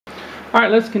All right,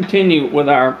 let's continue with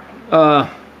our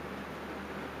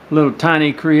little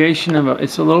tiny creation of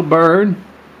it's a little bird.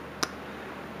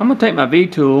 I'm gonna take my V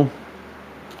tool.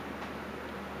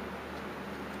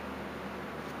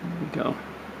 There we go.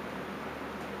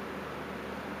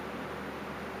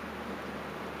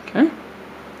 Okay,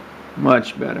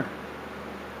 much better.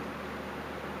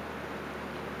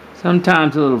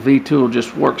 Sometimes a little V tool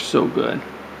just works so good.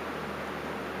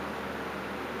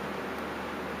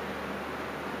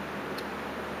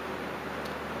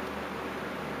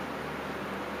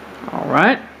 All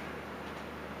right.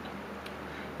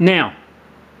 Now,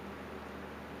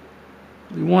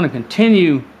 we want to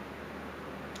continue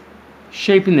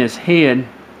shaping this head.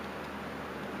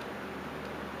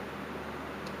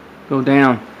 Go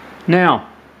down. Now,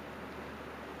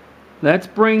 let's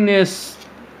bring this,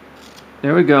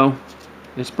 there we go.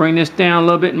 Let's bring this down a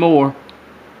little bit more.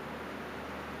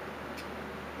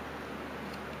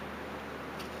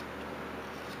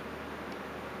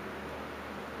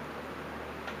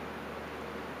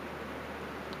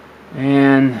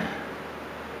 And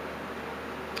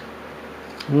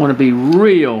I want to be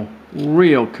real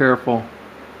careful.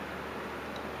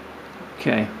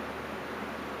 Okay.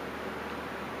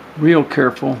 Real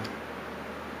careful.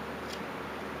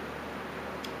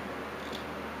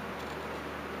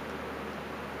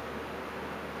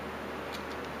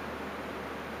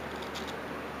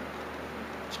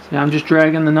 See, I'm just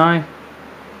dragging the knife.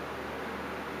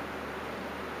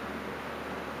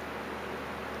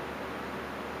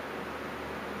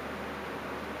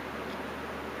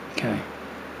 Okay.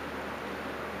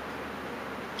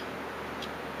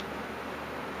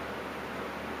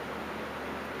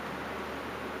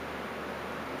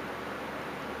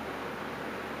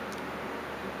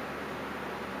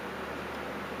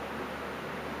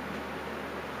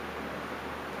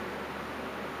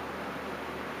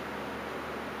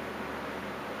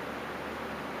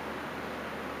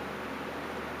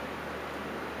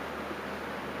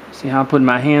 See how I put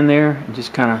my hand there and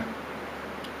just kind of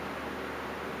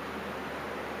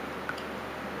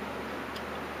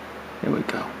there we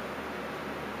go.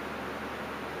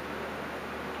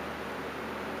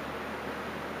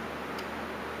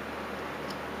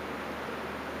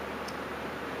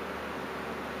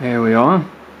 There we are.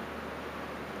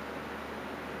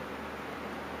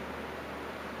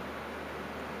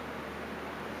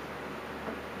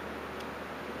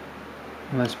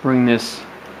 Let's bring this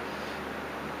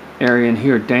area in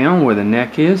here down where the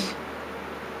neck is.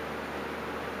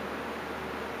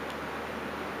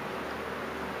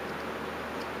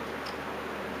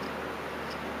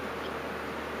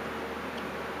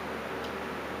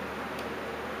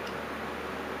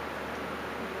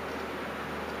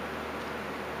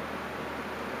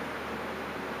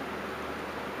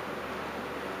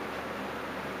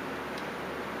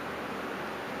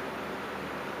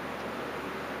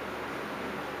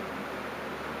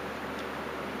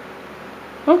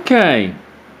 Okay,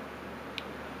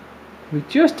 we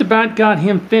just about got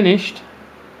him finished,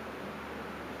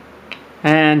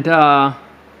 and I'll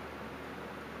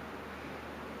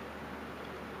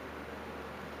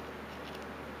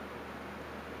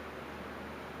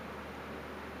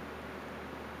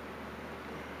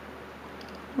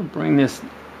bring this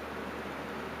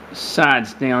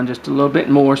sides down just a little bit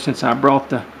more since I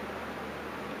brought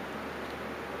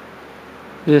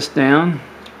this down.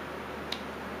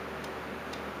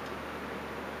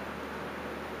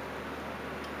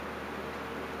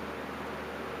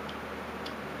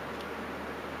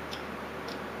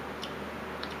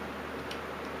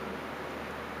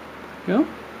 Go.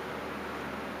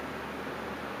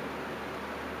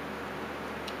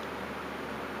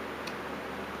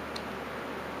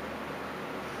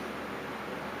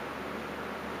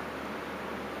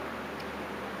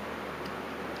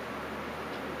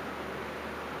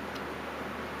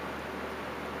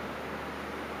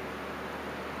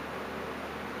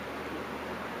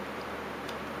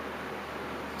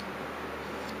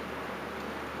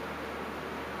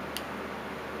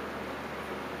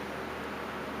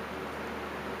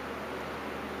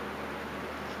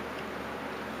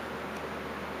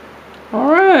 All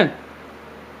right.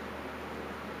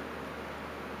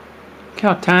 Look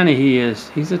how tiny he is.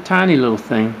 He's a tiny little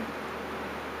thing.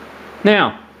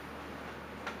 Now,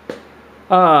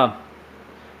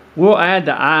 we'll add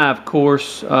the eye, of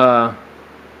course,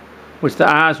 which the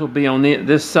eyes will be on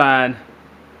this side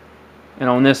and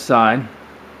on this side.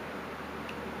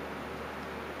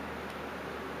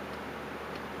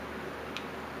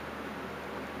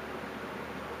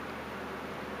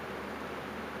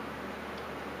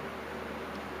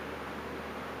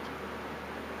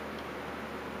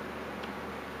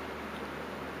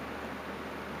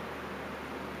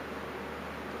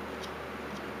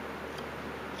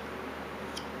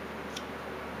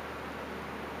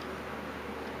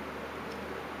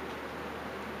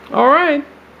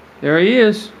 There he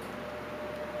is.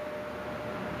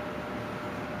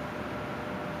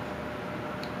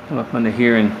 Come up under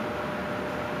here and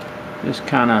just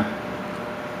kind of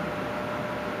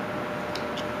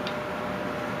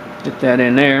get that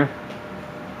in there.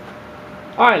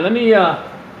 All right, let me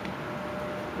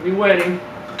wet him.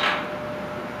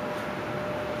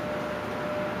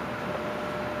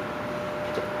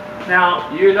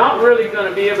 Now, you're not really going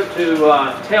to be able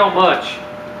to tell much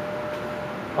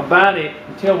about it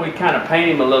until we kind of paint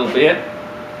him a little bit.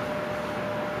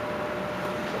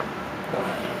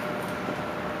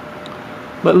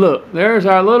 But look, there's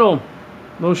our little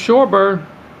shorebird.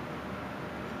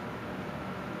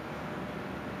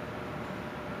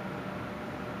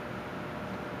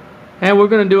 And we're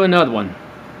going to do another one.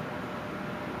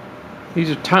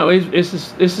 These are tiny. This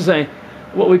is a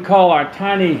what we call our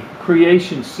tiny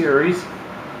creation series.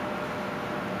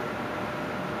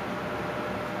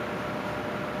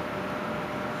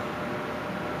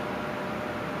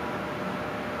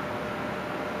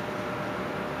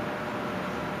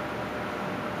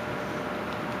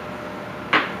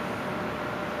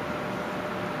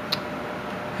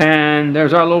 And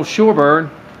there's our little shorebird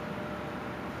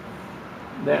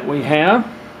that we have.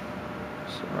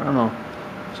 So I don't know.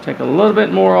 Let's take a little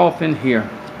bit more off in here.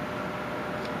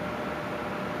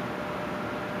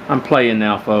 I'm playing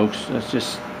now, folks. Let's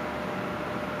just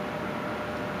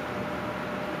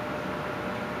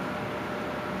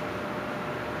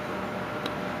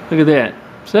look at that.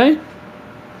 See?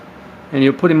 And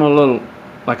you put him on a little,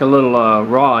 like a little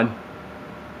rod.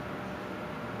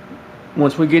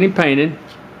 Once we get him painted.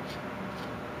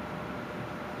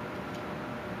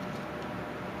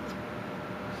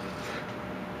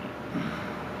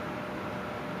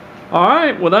 All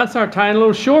right, well, that's our tiny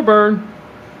little shorebird.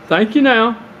 Thank you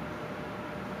now.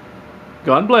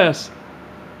 God bless.